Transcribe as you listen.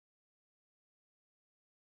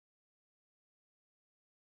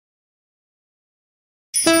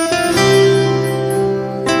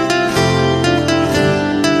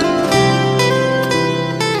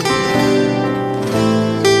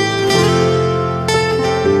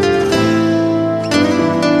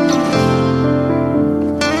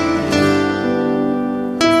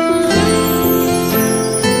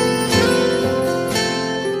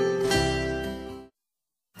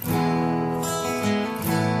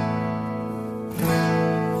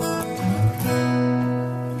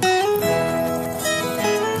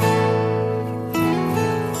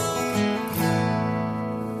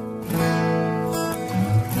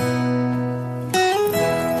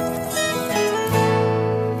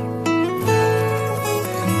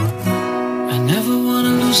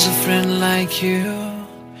lose a friend like you.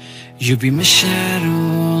 You be my shadow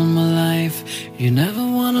all my life. You never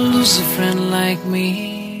wanna lose a friend like me.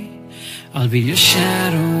 I'll be your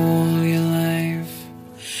shadow all your life.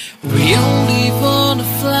 We only wanna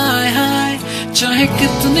fly high, चाहे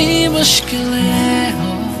कितनी मुश्किलें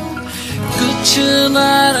हो, कुछ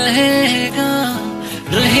ना रहेगा,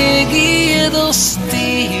 रहेगी ये दोस्ती.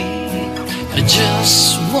 I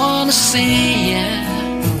just wanna say yeah,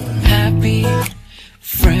 happy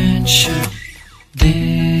friendship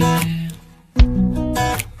day.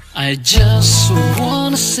 I just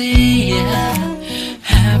wanna say yeah,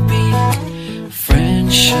 happy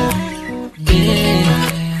friendship day.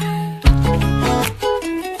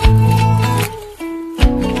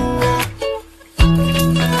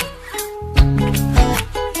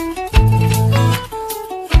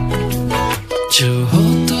 जो हो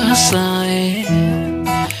तो हंसाए,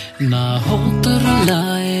 ना हो तो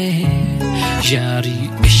रुलाए, यारी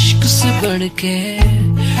इश्क से बढ़ के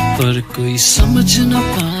पर कोई समझ न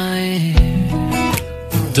पाए.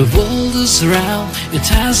 The world is round, it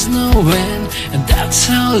has no end, and that's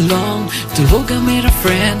how long tu hoga mera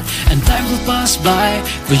friend. And time will pass by,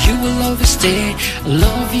 but you will always stay. I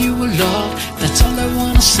love you a lot, that's all I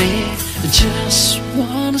wanna say. I just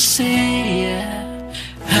wanna say yeah,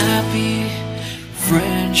 happy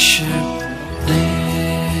friendship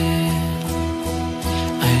day.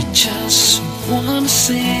 I just wanna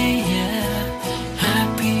say